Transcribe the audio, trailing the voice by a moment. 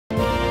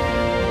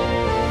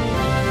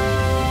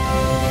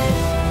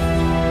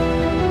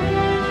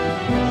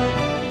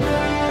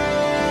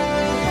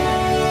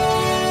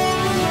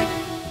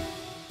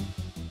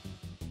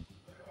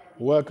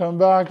Welcome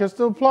back. It's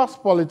still Plus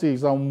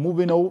Politics. I'm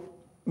moving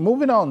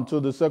on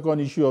to the second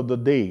issue of the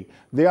day.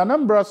 The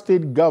Anambra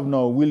State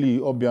Governor, Willie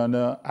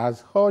Obiano,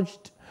 has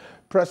urged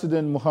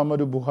President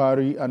Muhammadu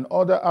Buhari and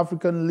other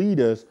African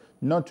leaders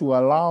not to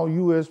allow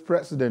U.S.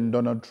 President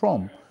Donald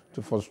Trump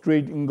to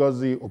frustrate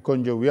Ngozi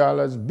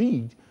Okonjo-Iweala's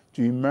bid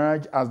to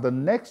emerge as the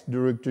next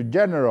Director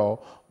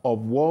General of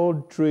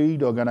World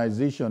Trade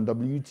Organization,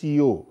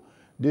 WTO.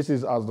 This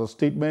is as the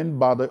statement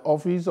by the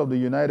Office of the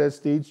United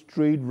States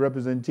Trade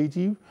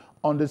Representative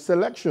on the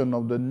selection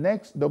of the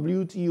next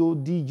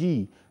WTO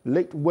DG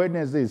late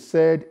Wednesday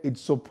said it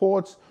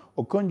supports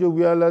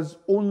Okonjo-Iweala's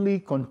only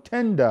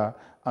contender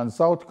and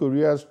South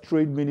Korea's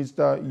Trade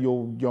Minister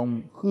Yo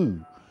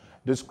Young-hoo,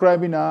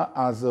 describing her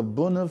as a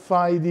bona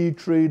fide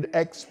trade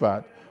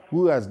expert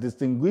who has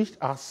distinguished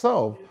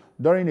herself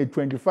during a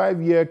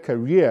 25-year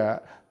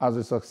career as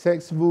a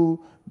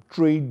successful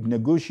trade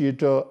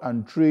negotiator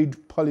and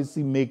trade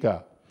policy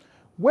maker.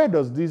 Where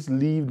does this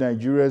leave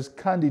Nigeria's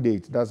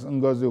candidate, that's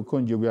Ngozi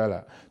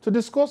Okonjo-Iweala? To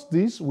discuss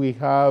this, we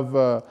have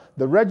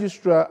the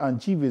Registrar and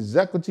Chief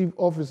Executive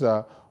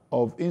Officer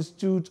of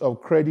Institute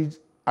of Credit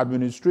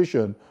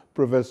Administration,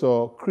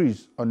 Professor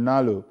Chris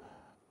Onalo.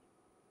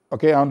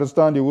 Okay, I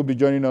understand you will be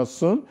joining us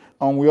soon.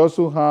 And we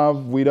also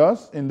have with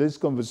us in this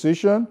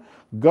conversation,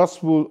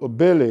 Gospel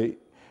Obele,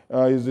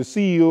 is the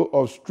CEO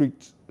of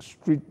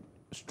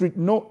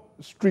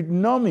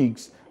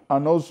Streetnomics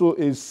and also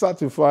a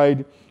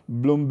certified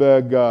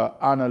Bloomberg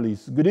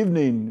analyst. Good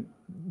evening,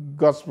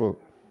 Gospel.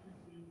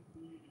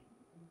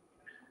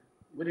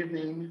 Good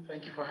evening.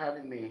 Thank you for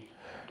having me.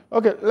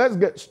 Okay, let's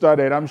get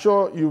started. I'm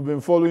sure you've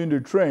been following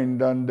the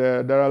trend, and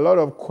there are a lot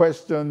of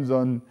questions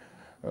on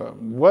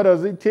what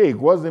does it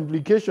take? What's the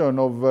implication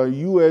of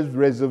U.S.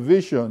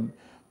 reservation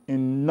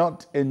in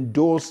not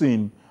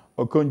endorsing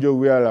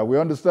Okonjo-Iweala? We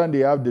understand they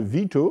have the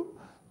veto,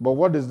 but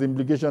what is the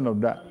implication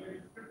of that?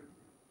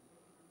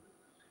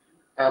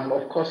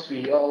 Of course,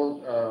 we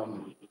all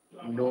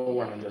know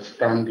and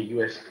understand the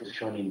U.S.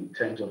 position in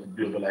terms of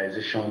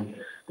globalization,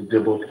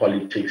 global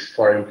politics,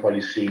 foreign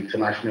policy,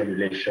 international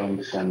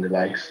relations, and the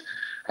likes.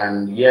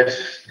 And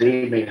yes,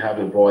 they may have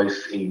a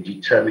voice in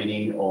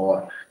determining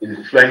or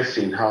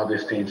influencing how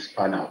these things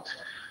pan out.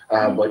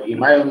 But in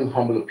my own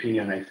humble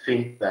opinion, I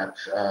think that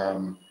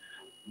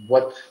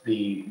what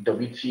the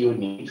WTO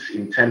needs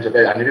in terms of,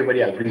 and everybody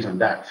agrees on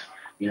that,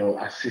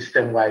 are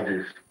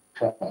system-wide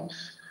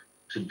reforms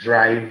to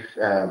drive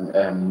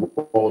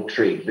world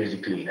trade,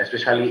 basically,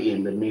 especially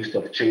in the midst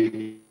of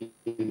changing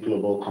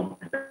global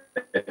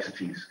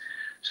complexities.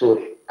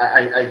 So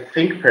I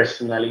think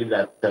personally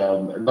that,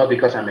 not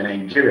because I'm a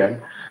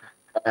Nigerian,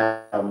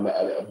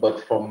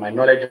 but from my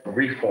knowledge of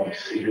reforms,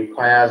 it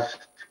requires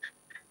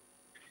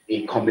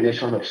a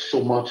combination of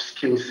so much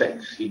skill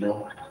sets,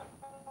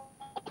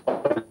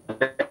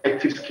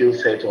 collective skill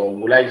set, or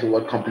would I use the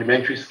word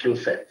complementary skill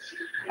sets.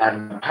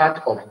 And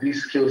part of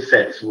these skill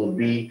sets will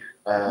be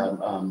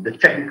the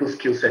technical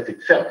skill set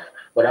itself.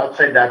 But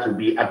outside that will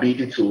be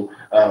ability to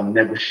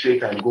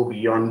negotiate and go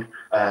beyond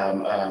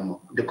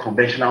the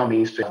conventional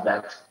means to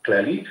that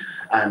clearly.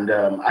 And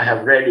I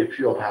have read a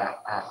few of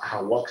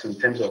her works in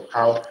terms of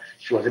how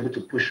she was able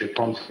to push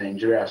reforms in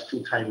Nigeria as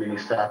two-time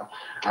minister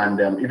and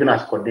even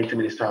as coordinating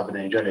minister of the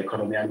Nigerian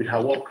economy, and with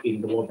her work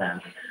in the World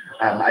Bank.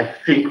 I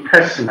think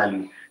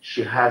personally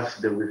she has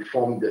the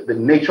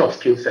nature of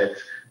skill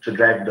sets to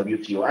drive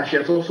WTO. And she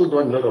has also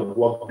done a lot of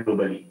work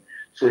globally.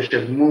 So she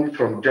has moved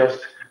from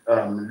just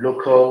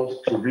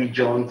local to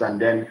regions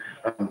and then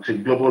to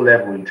global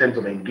level in terms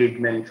of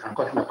engagement and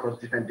cutting across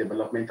different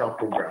developmental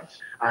programs.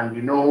 And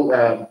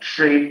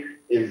trade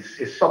is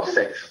a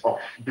subset of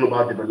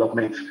global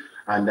development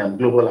and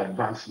global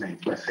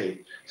advancement, per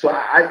se. So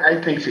I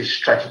think she's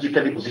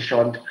strategically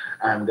positioned,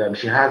 and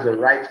she has the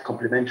right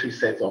complementary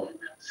set of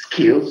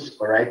skills,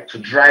 all right, to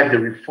drive the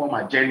reform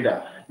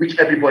agenda, which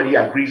everybody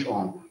agrees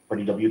on for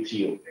the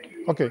WTO.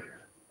 Okay.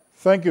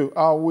 Thank you.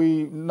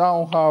 We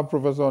now have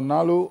Professor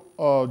Onalo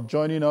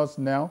joining us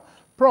now.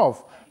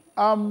 Prof,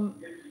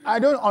 I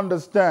don't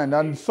understand,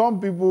 and some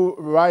people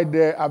right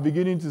there are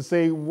beginning to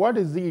say, what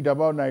is it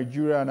about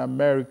Nigeria and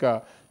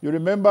America? You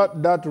remember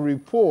that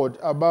report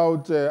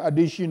about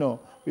Adesina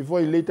before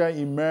he later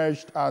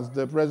emerged as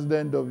the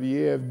president of the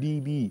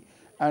AFDB,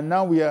 and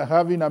now we are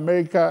having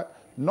America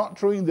not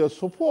throwing their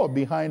support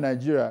behind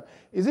Nigeria.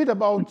 Is it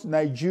about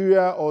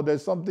Nigeria, or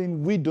there's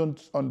something we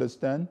don't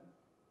understand?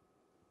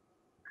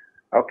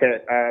 Okay,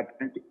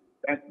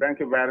 thank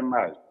you very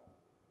much.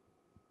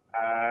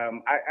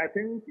 I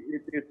think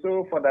it is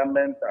so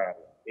fundamental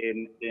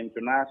in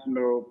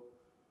international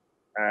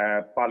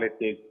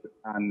politics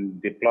and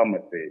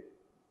diplomacy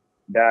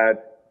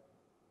that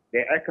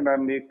the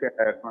economic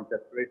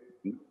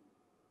concentration,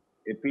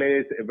 it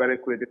plays a very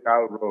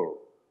critical role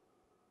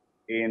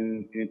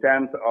in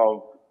terms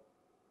of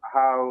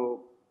how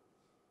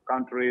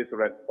countries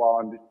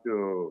respond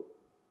to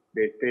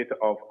the state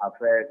of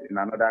affairs in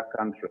another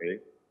country,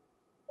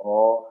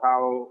 or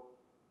how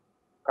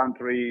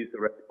countries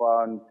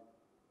respond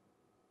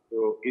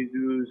to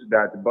issues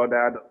that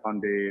bordered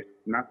on the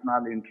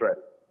national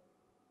interest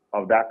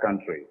of that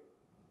country.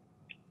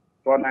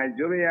 For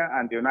Nigeria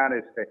and the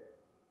United States,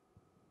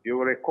 you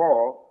will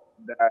recall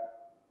that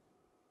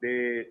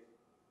the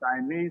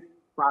Chinese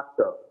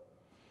factor,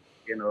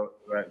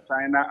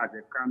 China as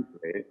a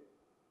country,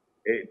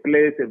 it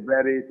plays a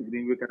very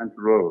significant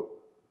role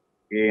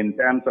in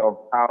terms of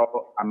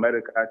how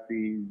America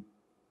sees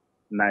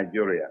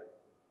Nigeria.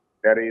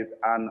 There is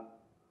an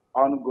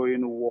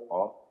ongoing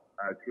war,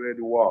 a trade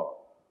war,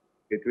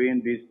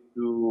 between these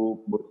two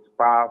most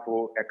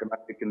powerful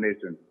economic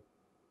nations.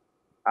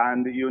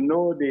 And you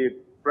know the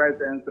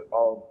presence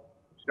of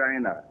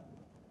China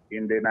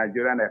in the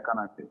Nigerian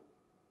economy.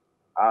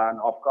 And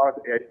of course,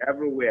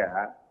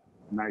 everywhere,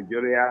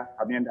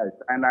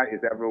 China is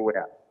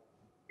everywhere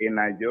in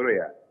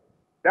Nigeria.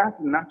 That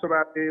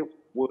naturally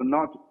will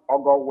not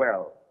augur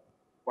well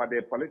for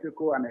the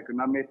political and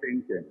economic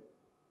thinking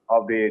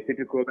of the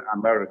typical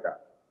America.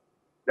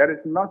 There is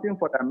nothing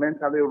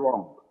fundamentally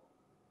wrong,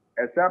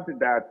 except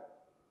that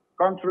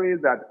countries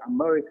that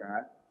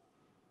America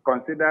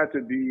consider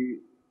to be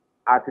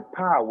at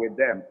par with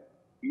them,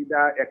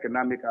 either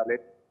economically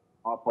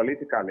or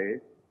politically,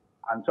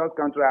 and such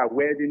countries are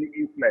wielding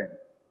influence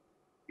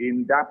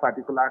in that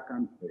particular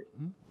country,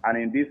 and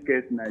in this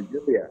case,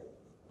 Nigeria,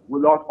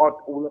 will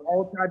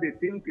alter the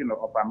thinking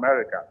of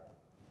America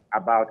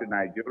about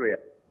Nigeria.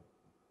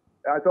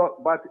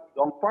 But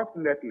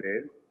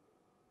unfortunately,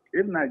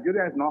 if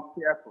Nigeria is not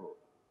careful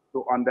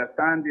to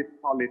understand this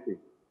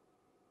politics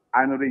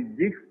and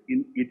resist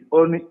in its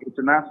own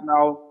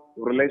international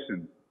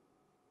relations,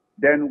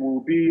 then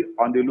we'll be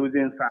on the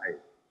losing side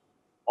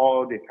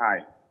all the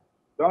time.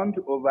 Don't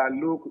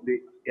overlook the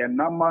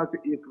enormous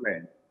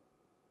influence,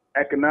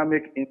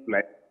 economic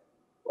influence,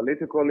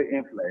 political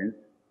influence,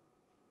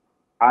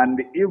 and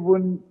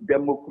even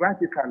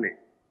democratically.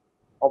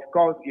 Of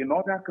course, in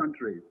other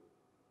countries,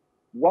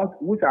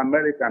 which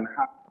Americans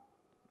have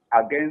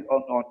against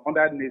on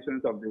other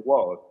nations of the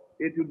world,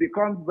 it will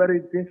become very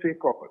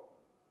difficult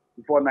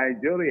for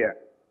Nigeria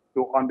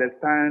to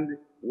understand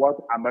what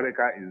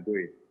America is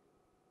doing.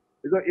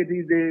 So it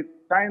is the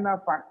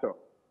China factor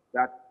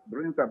that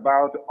brings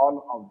about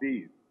all of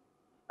these,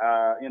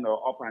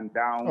 up and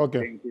down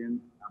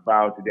thinking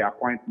about the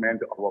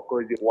appointment of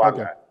Okonjo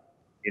Iweala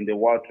in the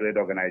World Trade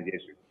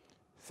Organization.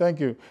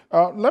 Thank you.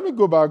 Let me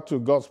go back to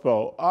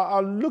Gospel.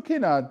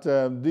 Looking at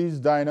these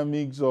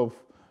dynamics of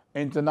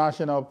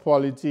international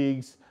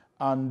politics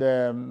and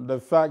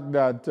the fact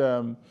that,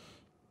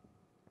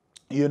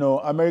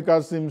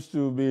 America seems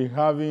to be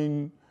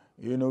having,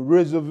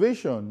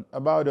 reservation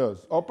about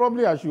us. Or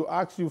probably I should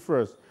ask you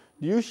first,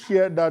 do you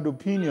share that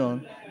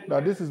opinion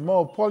that this is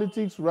more of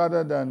politics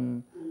rather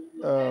than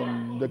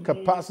the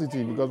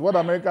capacity? Because what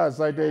America has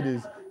cited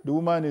is the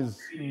woman is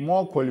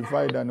more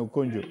qualified than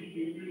Okonjo.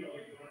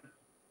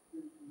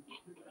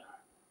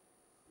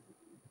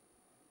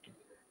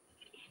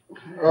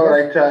 All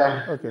right.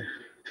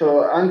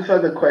 To answer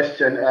the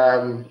question,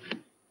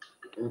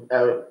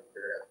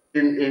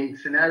 in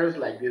scenarios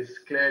like this,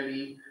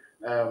 clearly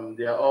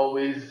there are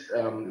always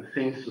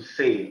things to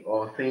say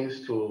or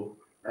things to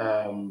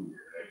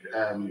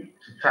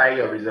tie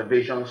your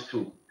reservations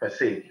to, per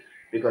se,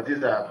 because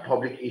these are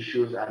public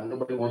issues and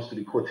nobody wants to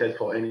be quoted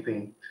for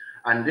anything.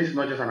 And this is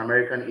not just an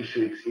American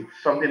issue,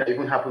 it's something that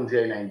even happens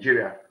here in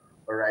Nigeria,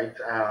 all right?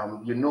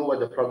 You know what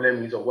the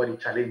problem is or what the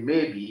challenge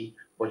may be,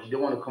 but you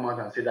don't want to come out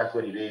and say that's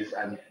what it is,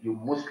 and you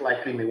most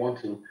likely may want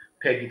to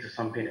peg it to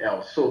something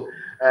else. So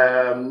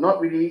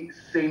not really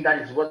saying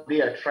that is what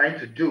they are trying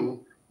to do,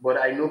 but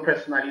I know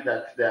personally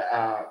that there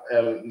are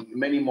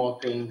many more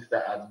things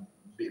that are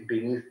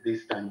beneath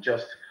this than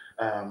just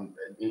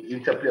the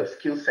interplay of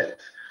skill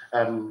sets.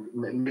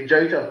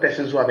 Majority of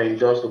persons who have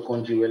endorsed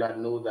Okonjo Iweala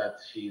know that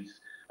she's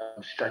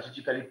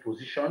strategically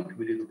positioned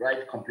with the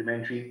right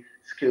complementary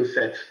skill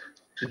set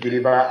to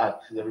deliver at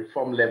the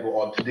reform level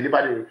or to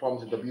deliver the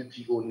reforms the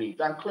WTO needs.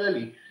 And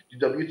clearly,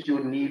 the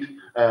WTO need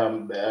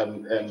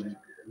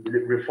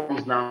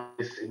reforms now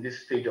in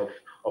this stage of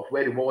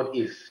where the world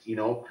is,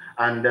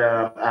 and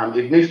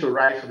it needs to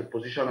rise to the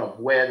position of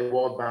where the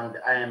World Bank, the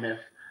IMF,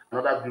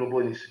 and other global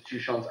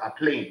institutions are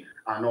playing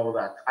and all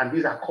that. And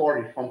these are core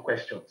reform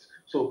questions.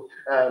 So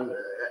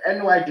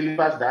NY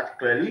delivers that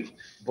clearly,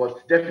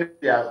 but definitely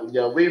they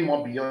are way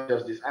more beyond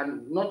just this.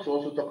 And not to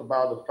also talk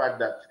about the fact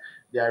that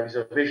there are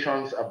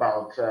reservations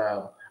about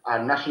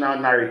our national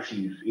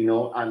narrative,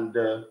 and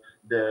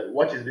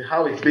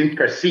how it's being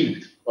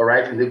perceived, all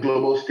right, in the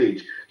global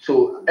stage.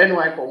 So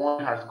NY for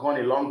one has gone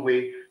a long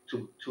way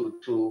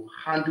to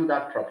handle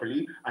that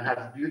properly and has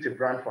built a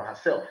brand for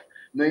herself,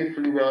 knowing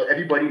fully well,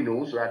 everybody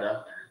knows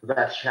rather,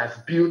 that she has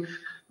built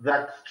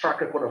that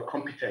track record of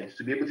competence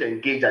to be able to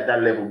engage at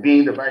that level,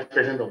 being the vice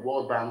president of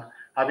World Bank,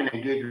 having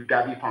engaged with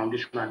Gavi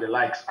Foundation and the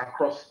likes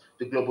across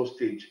the global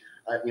stage.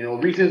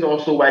 Reasons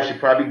also why she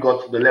probably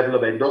got the level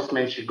of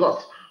endorsement she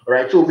got. All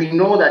right, so we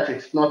know that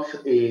it's not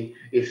a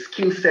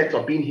skill set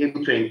of being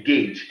able to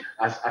engage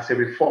as a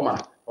reformer.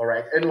 All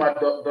right, anyone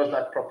does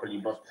that properly,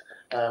 but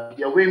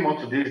there are way more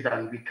to this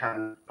than we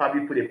can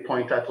probably put a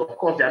pointer to. Of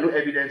course, there are no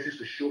evidences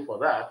to show for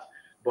that,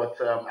 But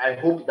I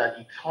hope that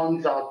it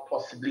turns out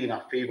possibly in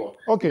our favor,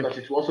 because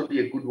it will also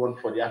be a good one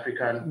for the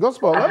African.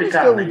 Gospel, let me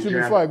stay with you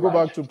before I go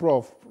back to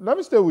Prof. Let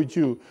me stay with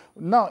you.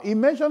 Now, he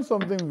mentioned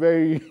something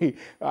very,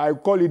 I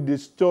call it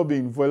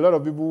disturbing for a lot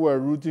of people who are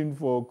rooting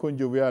for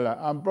Okonjo Iweala.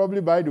 And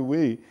probably, by the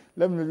way,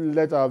 let me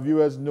let our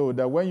viewers know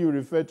that when you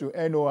refer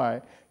to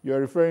NOI,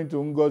 you're referring to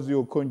Ngozi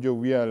Okonjo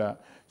Iweala.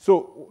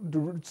 So,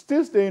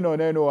 still staying on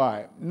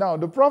NOI. Now,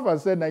 the Prof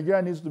has said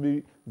Nigeria needs to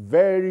be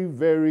very,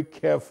 very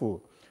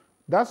careful.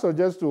 That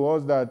suggests to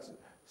us that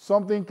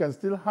something can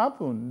still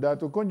happen,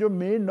 that Okonjo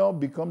may not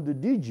become the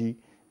DG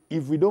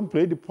if we don't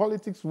play the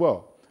politics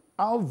well.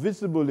 How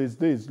visible is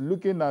this?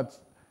 Looking at,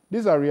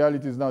 these are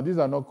realities now, these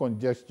are not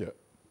conjecture.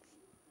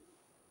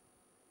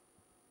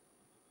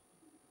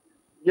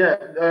 Yeah,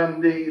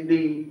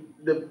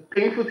 the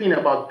painful thing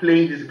about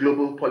playing this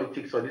global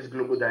politics or this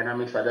global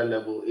dynamics at that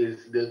level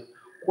is the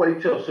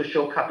quality of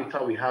social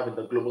capital we have in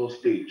the global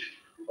stage,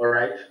 all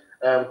right?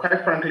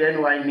 Quite frankly,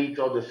 NY needs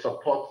all the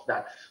support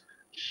that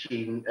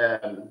we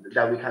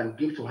can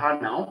give to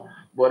her now,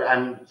 but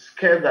I'm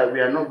scared that we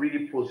are not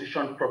really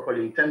positioned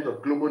properly in terms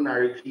of global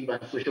narrative and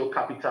social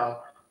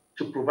capital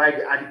to provide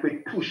the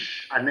adequate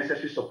push and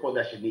necessary support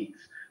that she needs.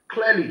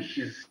 Clearly,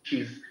 she's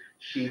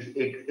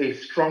a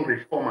strong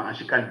reformer and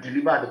she can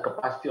deliver at the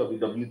capacity of the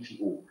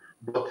WTO,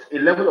 but a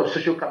level of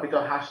social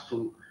capital has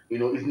to,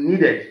 is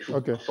needed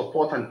to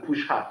support and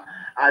push her.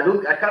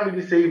 I can't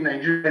really say if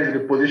Nigeria is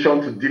in a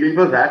position to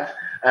deliver that,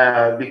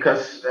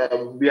 because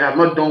we have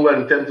not done well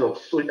in terms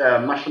of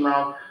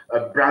national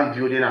brand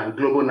building and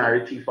global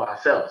narrative for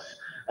ourselves.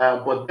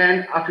 But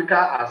then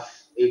Africa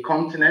as a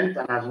continent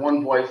and as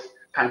one voice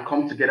can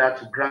come together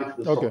to grant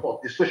the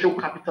support, the social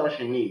capital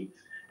she needs,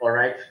 all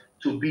right,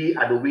 to be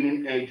at the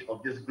winning edge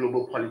of this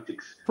global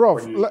politics.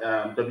 Prof, for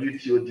the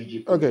WTO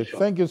DG position. Okay,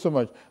 thank you so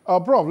much.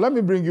 Prof, let me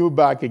bring you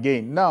back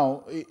again.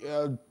 Now,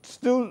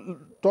 still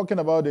talking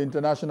about the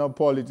international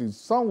politics,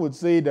 some would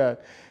say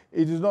that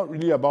it is not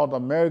really about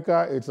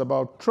America, it's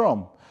about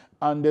Trump.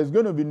 And there's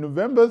going to be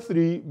November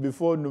 3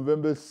 before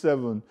November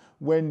 7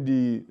 when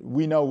the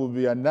winner will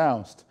be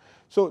announced.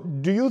 So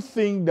do you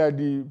think that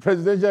the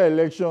presidential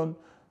election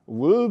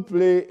will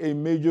play a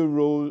major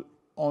role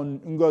on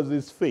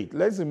Ngozi's fate?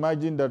 Let's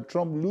imagine that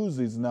Trump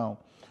loses now.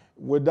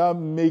 Would that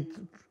make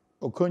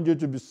Okonjo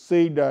to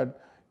say that,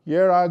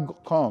 here I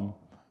come,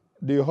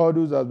 the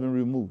hurdles have been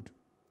removed?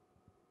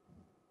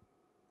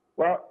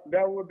 Well,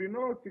 there will be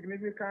no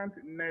significant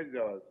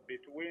measures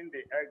between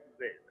the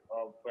exit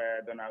of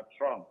Donald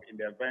Trump in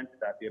the event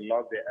that he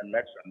lost the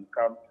election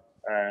come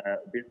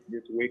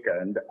this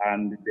weekend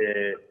and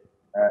the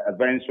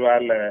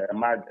eventual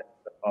emergence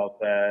of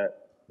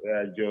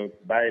Joe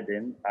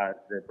Biden as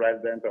the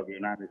president of the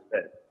United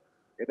States.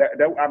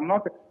 I'm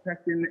not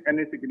expecting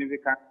any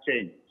significant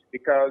change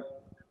because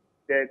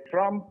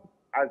Trump,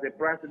 as the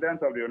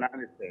president of the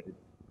United States,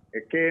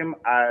 it came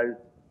as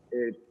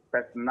a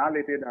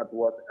personality that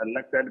was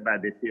elected by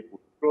the people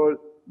through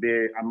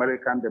the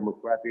American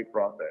democratic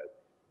process.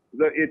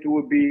 So it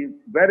would be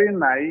very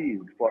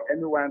naive for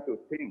anyone to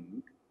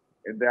think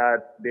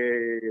that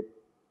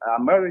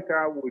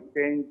America would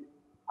change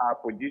our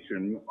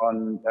position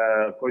on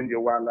Okonjo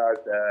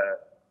Iweala's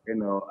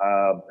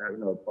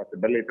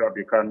possibility of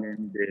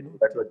becoming the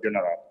Director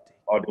General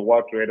of the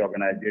World Trade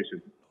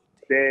Organization.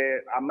 The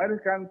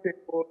American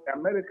people,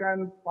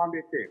 American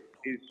politics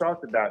is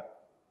such that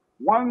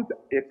once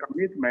a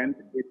commitment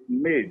is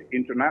made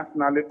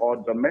internationally or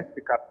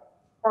domestically,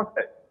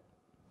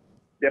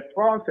 the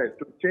process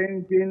to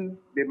changing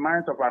the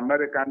minds of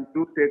Americans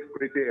do take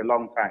pretty a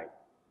long time.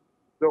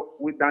 So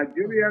with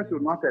Nigeria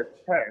should not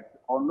expect,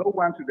 or no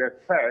one should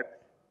expect,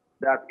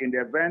 that in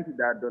the event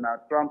that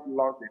Donald Trump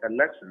lost the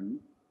election,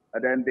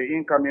 then the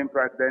incoming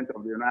president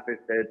of the United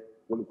States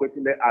will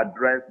quickly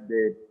address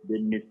the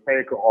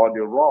mistake or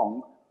the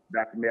wrong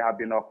that may have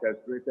been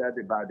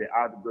orchestrated by the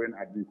outgoing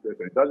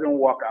administration. It doesn't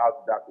work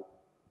out that way.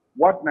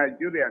 What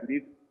Nigeria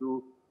needs to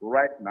do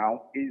right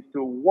now is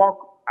to work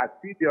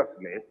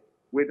assiduously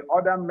with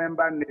other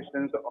member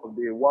nations of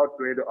the World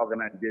Trade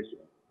Organization,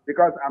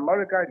 because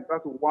America is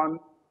just one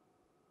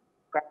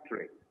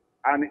country,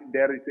 and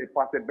there is a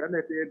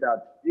possibility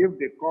that if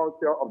the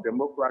culture of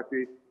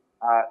democracy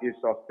is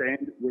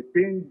sustained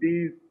within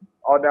these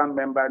other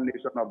member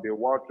nations of the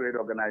World Trade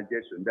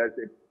Organization,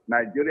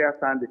 Nigeria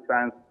stands the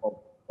chance of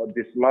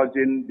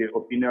dislodging the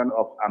opinion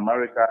of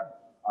America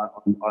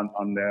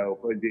on the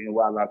Okonjo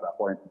Iweala's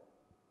appointment.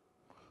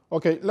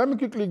 Okay, let me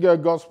quickly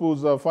get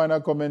Gospel's final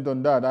comment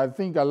on that. I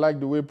think I like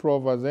the way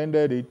Prof has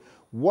ended it.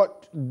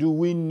 What do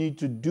we need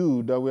to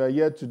do that we are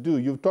yet to do?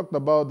 You've talked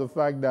about the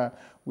fact that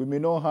we may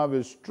not have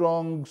a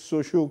strong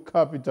social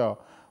capital,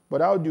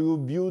 but how do you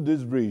build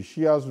this bridge?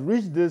 She has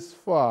reached this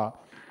far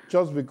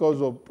just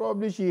because of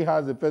probably she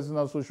has a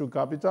personal social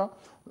capital,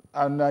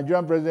 and the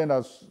Nigerian president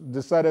has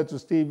decided to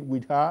stay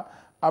with her.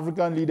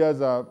 African leaders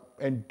are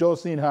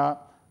endorsing her.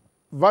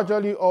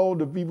 Virtually all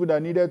the people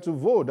that needed to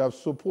vote have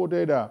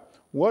supported her.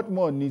 What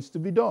more needs to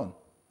be done?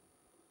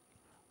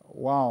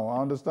 Wow,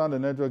 I understand the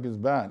network is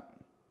bad.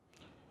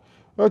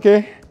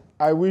 Okay,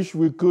 I wish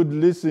we could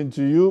listen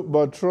to you,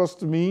 but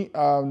trust me,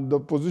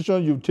 the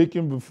position you've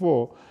taken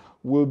before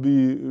will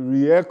be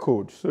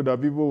re-echoed so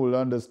that people will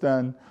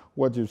understand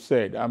what you've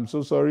said. I'm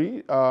so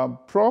sorry.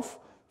 Prof,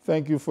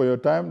 thank you for your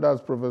time. That's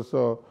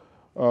Professor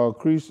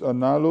Chris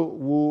Onalo,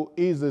 who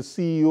is the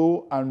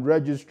CEO and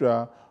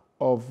Registrar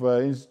of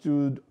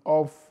Institute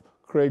of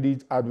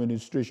Credit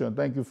Administration.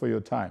 Thank you for your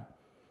time.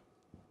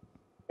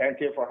 Thank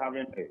you for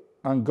having me.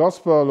 And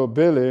Gospel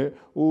Obele,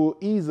 who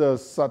is a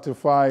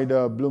certified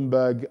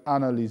Bloomberg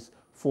analyst,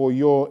 for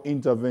your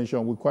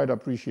intervention. We quite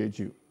appreciate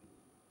you.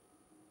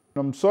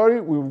 I'm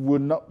sorry we will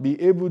not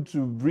be able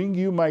to bring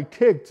you my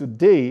take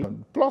today.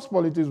 Plus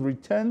Politics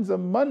returns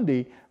on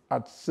Monday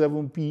at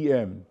 7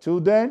 p.m. Till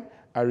then,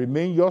 I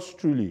remain yours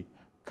truly,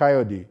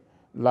 Kayode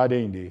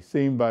Ladende,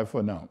 saying bye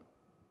for now.